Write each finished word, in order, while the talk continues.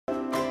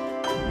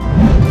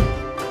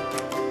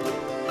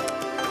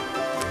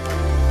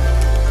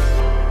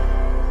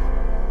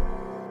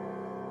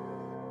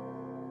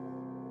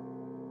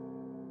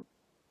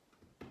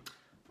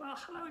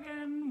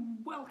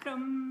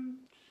welcome.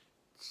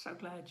 So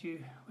glad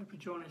you would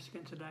join us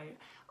again today.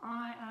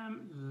 I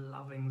am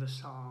loving the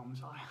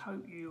Psalms. I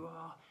hope you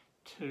are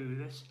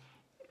too.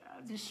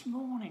 This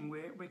morning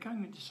we're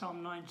going into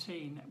Psalm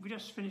 19. We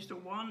just finished a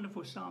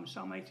wonderful Psalm,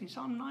 Psalm 18,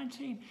 Psalm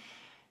 19.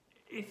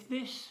 If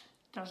this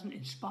doesn't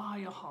inspire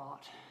your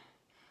heart,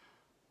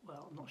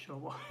 well, I'm not sure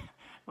what,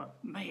 well,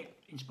 may it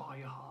inspire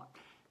your heart.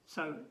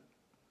 So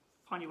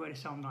find your way to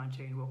Psalm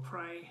 19. We'll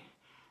pray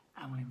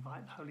and we'll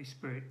invite the Holy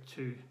Spirit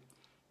to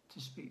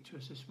speak to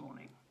us this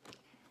morning.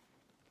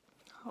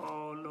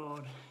 Oh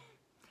Lord,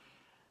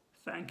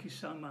 thank you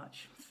so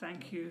much.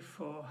 Thank you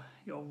for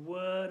your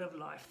word of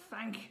life.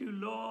 Thank you,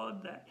 Lord,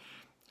 that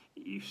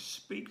you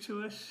speak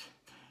to us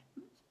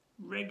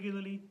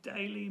regularly,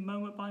 daily,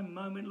 moment by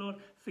moment. Lord,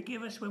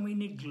 forgive us when we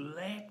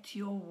neglect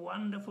your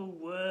wonderful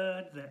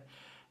word that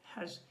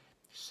has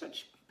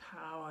such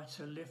power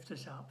to lift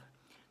us up.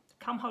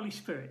 Come, Holy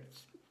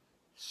Spirit,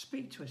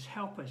 speak to us,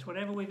 help us.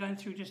 Whatever we're going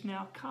through just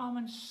now, come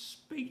and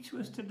speak to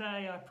us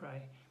today, I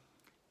pray.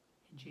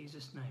 In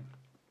Jesus' name.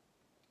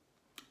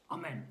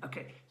 Amen.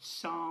 Okay,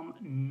 Psalm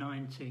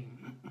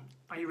 19.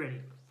 Are you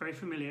ready? Very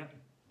familiar.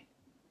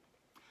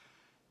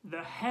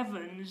 The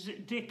heavens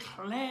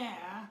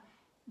declare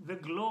the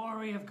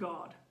glory of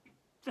God.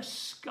 The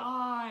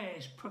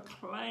skies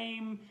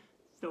proclaim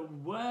the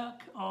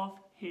work of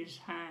his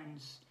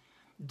hands.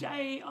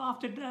 Day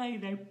after day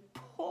they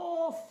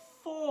pour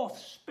forth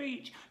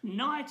speech.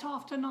 Night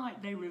after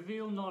night they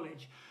reveal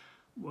knowledge.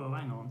 Well,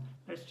 hang on.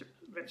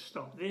 Let's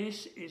stop.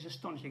 This is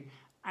astonishing.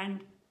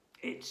 And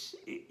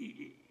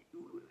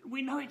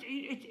we know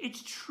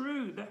it's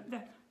true.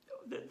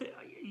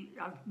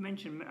 I've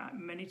mentioned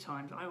many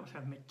times, I also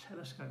have my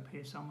telescope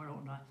here somewhere,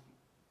 oughtn't I?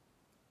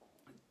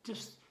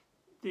 Just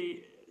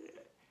the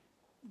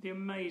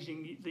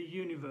amazing, the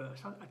universe.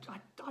 I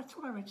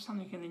thought I read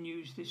something in the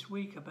news this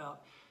week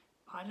about,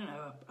 I don't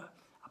know,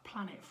 a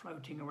planet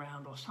floating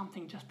around or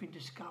something just been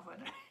discovered.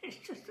 It's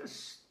just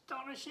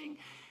astonishing.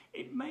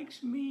 It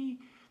makes me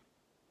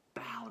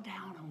bow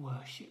down and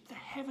worship. The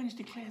heavens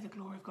declare the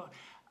glory of God.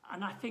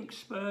 And I think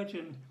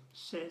Spurgeon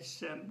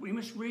says we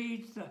must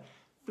read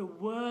the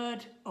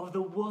word of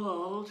the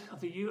world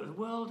of the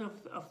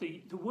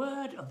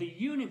word of the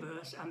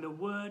universe and the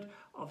word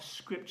of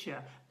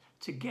Scripture.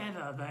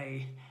 Together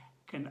they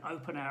can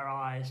open our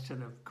eyes to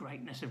the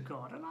greatness of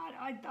God. And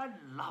I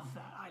love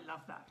that. I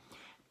love that.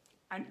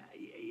 And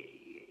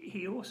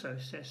he also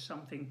says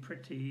something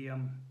pretty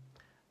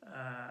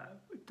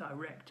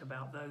direct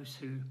about those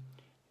who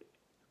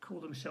call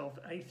themselves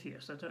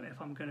atheists. I don't know if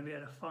I'm going to be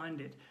able to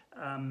find it.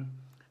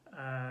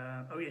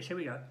 Oh yes, here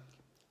we go.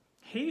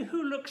 He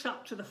who looks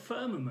up to the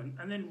firmament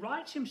and then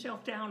writes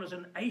himself down as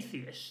an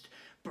atheist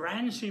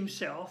brands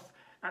himself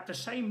at the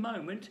same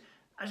moment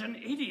as an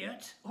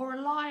idiot or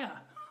a liar.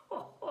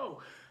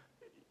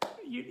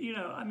 You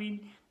know, I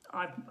mean,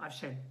 I've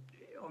said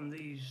on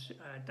these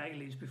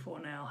dailies before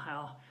now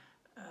how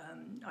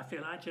I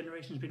feel our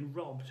generation's been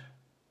robbed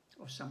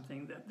of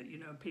something that you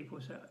know, people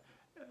say,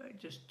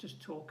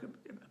 just talk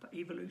about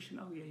evolution.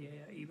 Oh yeah,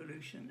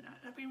 evolution.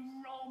 They've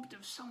been robbed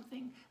of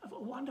something, of a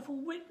wonderful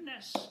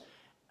witness,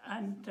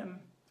 and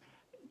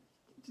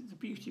the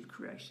beauty of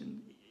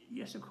creation.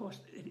 Yes, of course,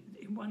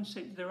 in one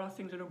sense there are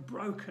things that are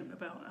broken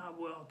about our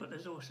world, but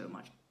there's also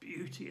much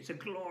beauty. It's a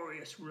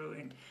glorious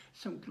ruin,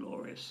 some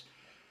glorious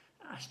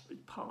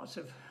parts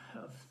of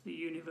the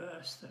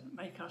universe that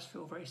make us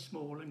feel very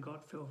small and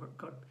God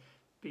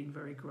being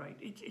very great.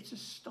 It's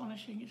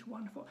astonishing. It's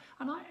wonderful.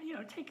 And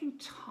taking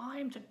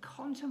time to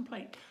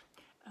contemplate.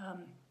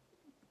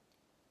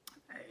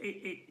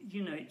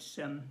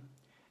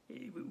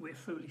 We're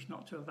foolish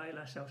not to avail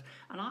ourselves.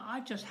 And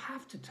I just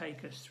have to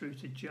take us through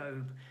to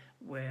Job,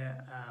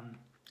 where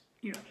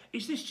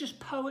is this just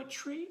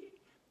poetry?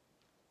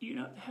 You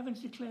know, the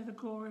heavens declare the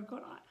glory of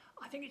God.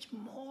 I think it's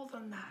more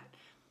than that.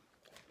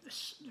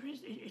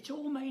 It's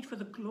all made for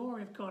the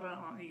glory of God.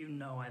 You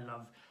know, I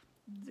love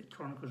the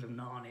Chronicles of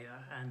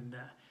Narnia, and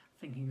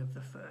thinking of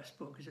the first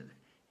book,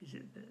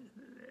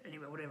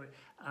 anyway, whatever,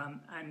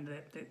 and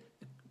the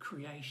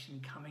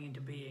creation coming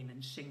into being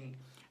and singing.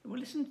 Well,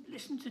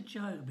 listen to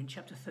Job in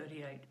chapter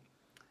 38.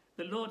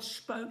 The Lord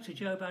spoke to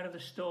Job out of the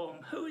storm.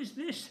 Who is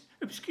this?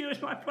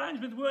 Obscures my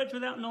plans with words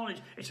without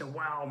knowledge. It's a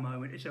wow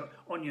moment. It's a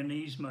on your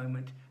knees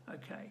moment.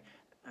 Okay.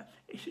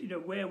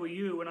 Where were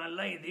you when I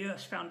laid the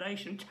earth's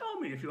foundation? Tell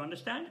me if you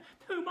understand.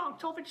 Who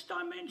marked off its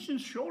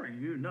dimensions? Surely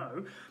you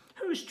know.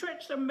 Who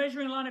stretched the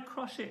measuring line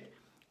across it?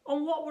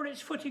 On what were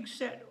its footings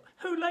set?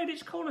 Who laid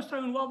its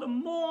cornerstone while the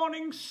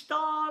morning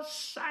stars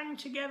sang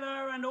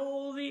together and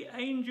all the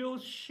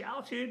angels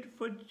shouted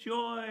for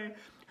joy?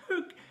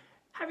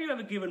 Have you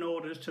ever given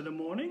orders to the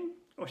morning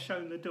or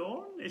shown the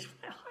dawn? I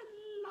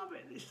love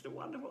it. It's the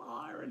wonderful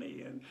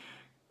irony,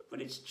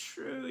 but it's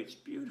true. It's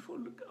beautiful.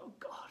 Look, oh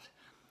God,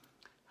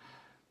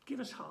 give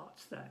us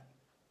hearts that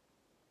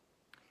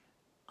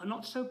are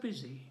not so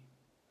busy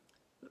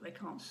that they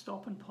can't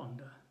stop and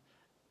ponder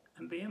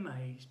and be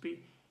amazed,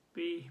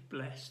 be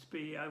blessed,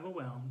 be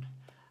overwhelmed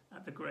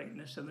at the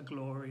greatness and the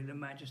glory, the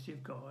majesty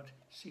of God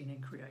seen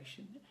in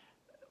creation.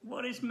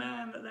 What is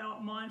man that thou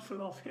art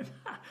mindful of him?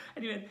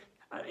 Anyway,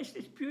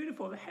 it's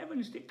beautiful. The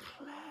heavens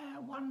declare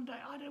one day.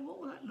 I don't know, what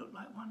will that look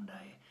like one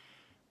day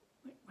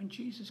when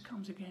Jesus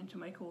comes again to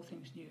make all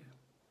things new?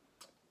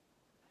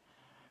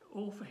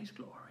 All for his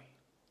glory.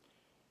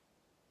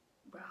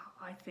 Well,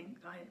 I think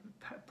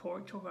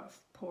talk about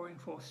pouring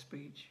forth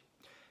speech.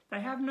 They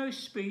have no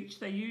speech,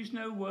 they use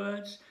no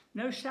words,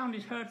 no sound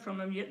is heard from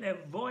them, yet their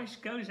voice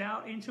goes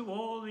out into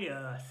all the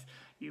earth.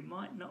 You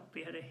might not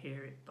be able to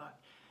hear it, but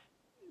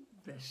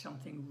there's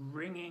something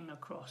ringing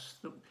across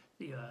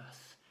the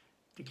earth,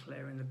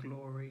 declaring the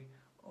glory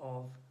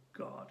of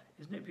God.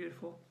 Isn't it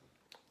beautiful?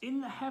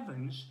 In the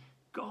heavens,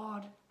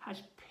 God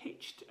has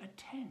pitched a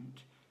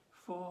tent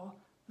for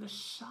the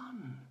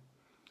Son.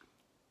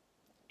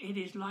 It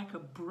is like a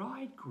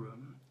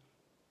bridegroom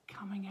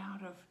coming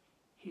out of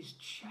his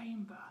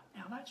chamber.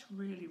 Now that's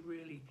really,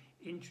 really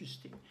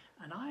interesting.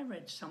 And I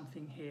read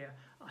something here.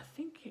 I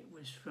think it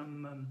was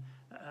from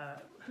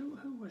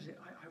who was it?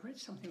 I read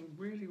something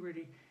really,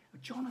 really.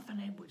 Jonathan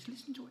Edwards.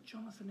 Listen to what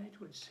Jonathan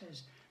Edwards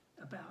says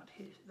about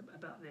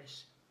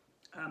this.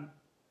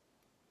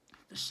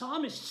 The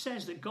psalmist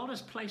says that God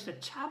has placed a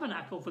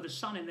tabernacle for the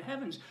Son in the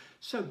heavens.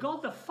 So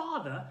God the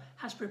Father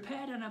has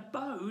prepared an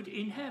abode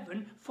in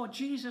heaven for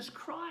Jesus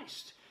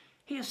Christ.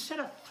 He has set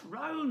a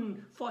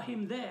throne for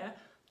him there,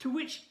 to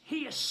which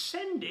he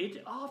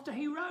ascended after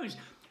he rose.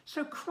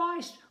 So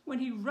Christ, when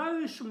he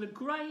rose from the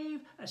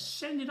grave,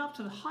 ascended up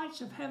to the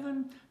heights of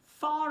heaven,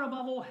 far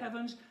above all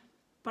heavens.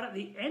 But at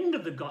the end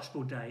of the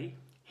gospel day,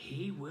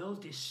 he will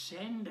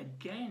descend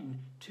again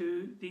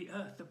to the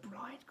earth, the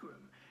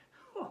bridegroom.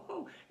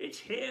 Oh, it's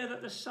here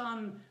that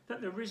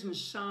the risen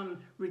Son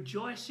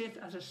rejoiceth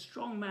as a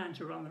strong man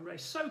to run the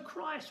race. So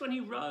Christ, when he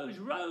rose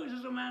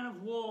as a man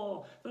of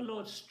war, the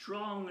Lord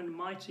strong and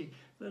mighty,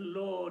 the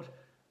Lord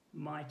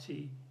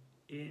mighty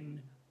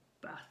in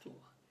battle.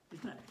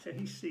 Isn't that? So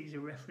he sees a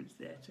reference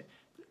there to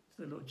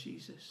the Lord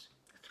Jesus,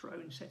 a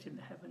throne set in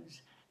the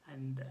heavens,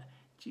 and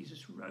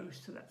Jesus rose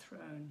to that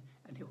throne,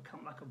 and he'll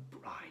come like a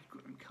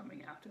bridegroom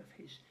coming out of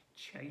his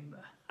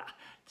chamber,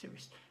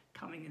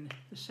 coming in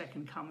the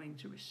second coming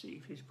to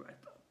receive his bride.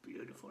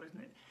 Beautiful,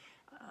 isn't it?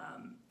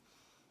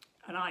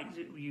 And I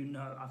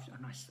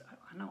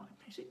know,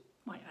 is it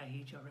my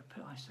age?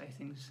 I say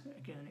things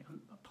again,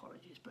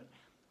 apologies, but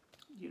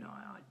you know,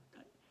 I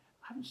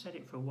haven't said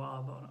it for a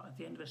while, but at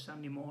the end of a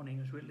Sunday morning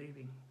as we're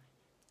leaving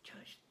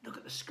church, look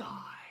at the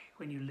sky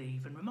when you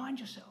leave and remind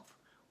yourself,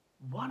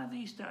 one of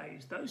these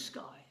days, those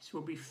skies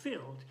will be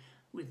filled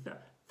with the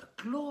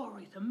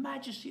glory, the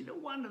majesty, the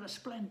wonder, the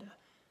splendour,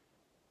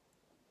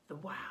 the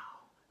wow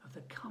of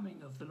the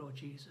coming of the Lord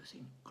Jesus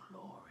in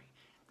glory.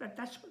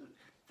 That's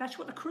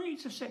what the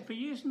creeds have said for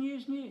years and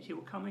years and years. He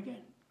will come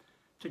again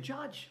to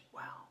judge.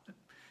 Wow.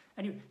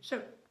 Anyway,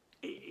 so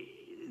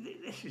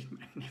this is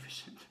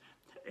magnificent.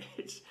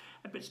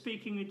 But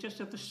speaking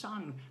just of the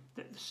sun,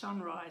 the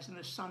sunrise and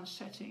the sun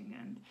setting,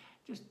 and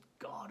just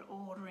God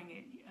ordering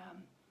it.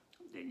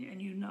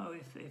 And you know,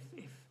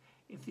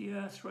 if the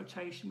Earth's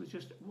rotation was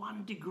just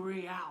 1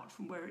 degree out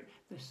from where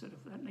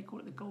they call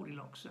it the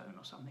Goldilocks zone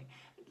or something,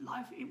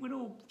 life, it would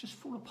all just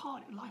fall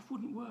apart. Life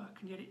wouldn't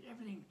work, and yet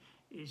everything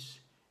is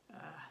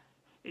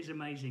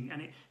amazing.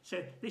 And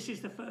so this is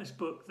the first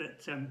book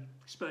that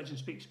Spurgeon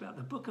speaks about,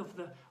 the book of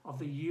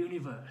the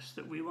universe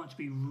that we want to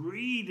be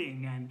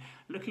reading and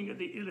looking at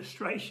the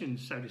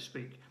illustrations, so to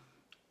speak.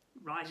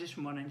 Rises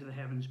from one end of the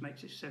heavens,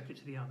 makes its circuit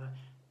to the other,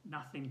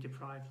 nothing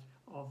deprived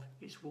of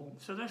its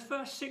warmth. So those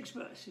first 6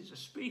 verses are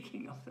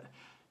speaking of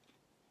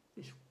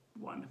this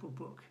wonderful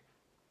book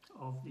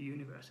of the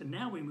universe. And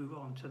now we move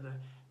on to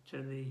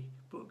the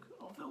book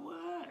of the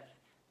Word.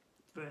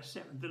 Verse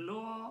 7, the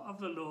law of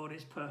the Lord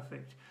is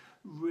perfect,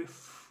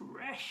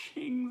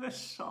 refreshing the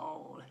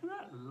soul. Isn't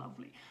that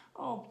lovely?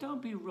 Oh,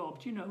 don't be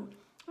robbed. You know,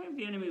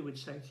 the enemy would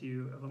say to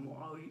you,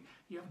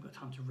 you haven't got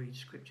time to read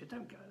Scripture.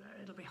 Don't go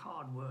there. It'll be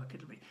hard work.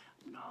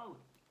 No.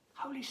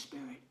 Holy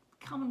Spirit,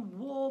 come and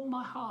warm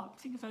my heart.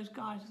 Think of those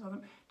guys,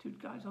 2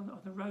 guys on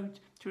the road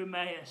to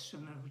Emmaus,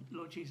 and the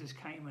Lord Jesus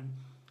came and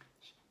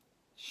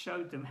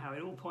showed them how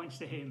it all points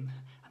to him,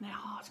 and their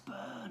hearts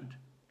burned.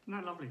 Isn't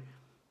that lovely?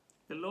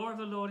 The law of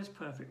the Lord is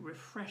perfect,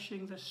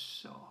 refreshing the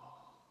soul.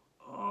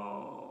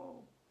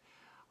 Oh,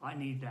 I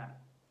need that.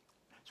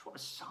 That's what the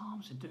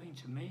Psalms are doing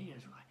to me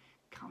as I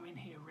come in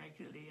here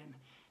regularly and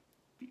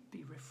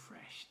be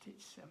refreshed.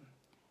 It's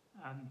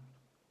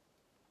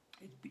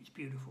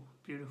beautiful,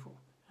 beautiful.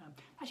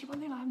 Actually,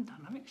 one thing I haven't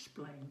done, I haven't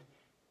explained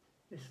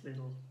this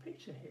little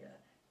picture here.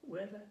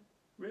 Where the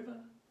river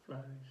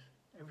flows,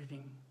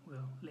 everything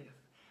will live.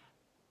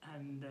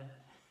 And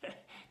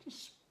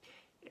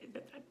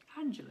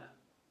Angela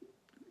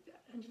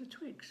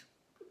Twiggs,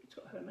 it's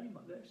got her name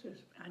up there. It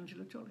says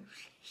Angela Jolly.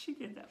 She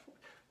did that for us.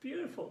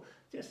 Beautiful.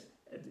 Just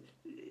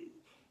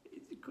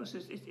because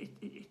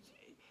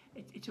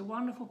it's a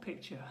wonderful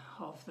picture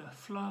of the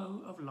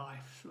flow of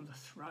life from the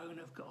throne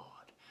of God.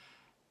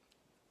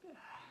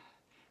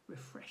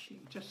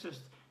 Refreshing, just as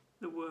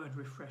the Word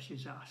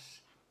refreshes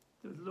us.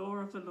 The law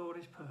of the Lord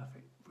is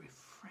perfect,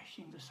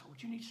 refreshing the soul.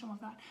 Do you need some of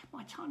that?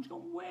 My time's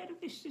gone.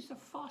 This is the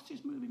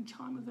fastest moving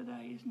time of the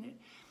day, isn't it?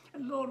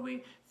 And Lord,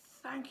 we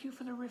thank you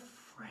for the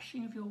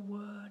refreshing of your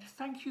word.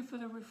 Thank you for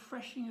the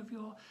refreshing of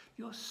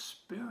your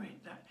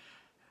spirit that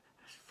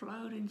has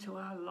flowed into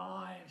our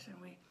lives.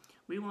 And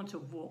we want to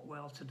walk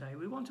well today.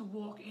 We want to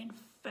walk in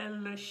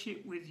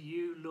fellowship with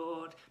you,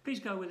 Lord. Please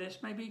go with us.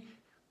 Maybe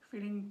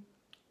feeling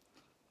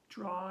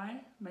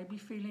dry, maybe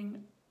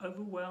feeling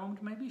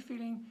overwhelmed, maybe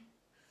feeling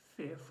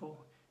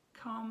fearful.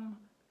 Come,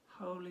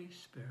 Holy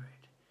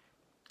Spirit.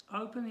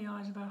 Open the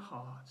eyes of our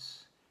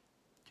hearts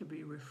to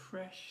be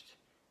refreshed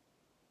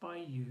by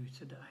you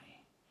today.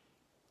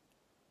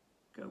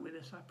 Go with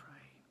us, I pray.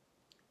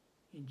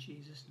 In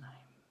Jesus' name.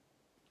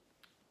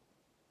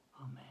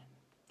 Amen.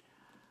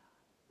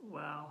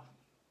 Well,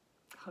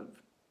 hope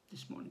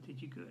this morning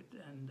did you good,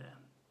 and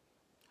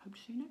hope to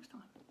see you next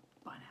time.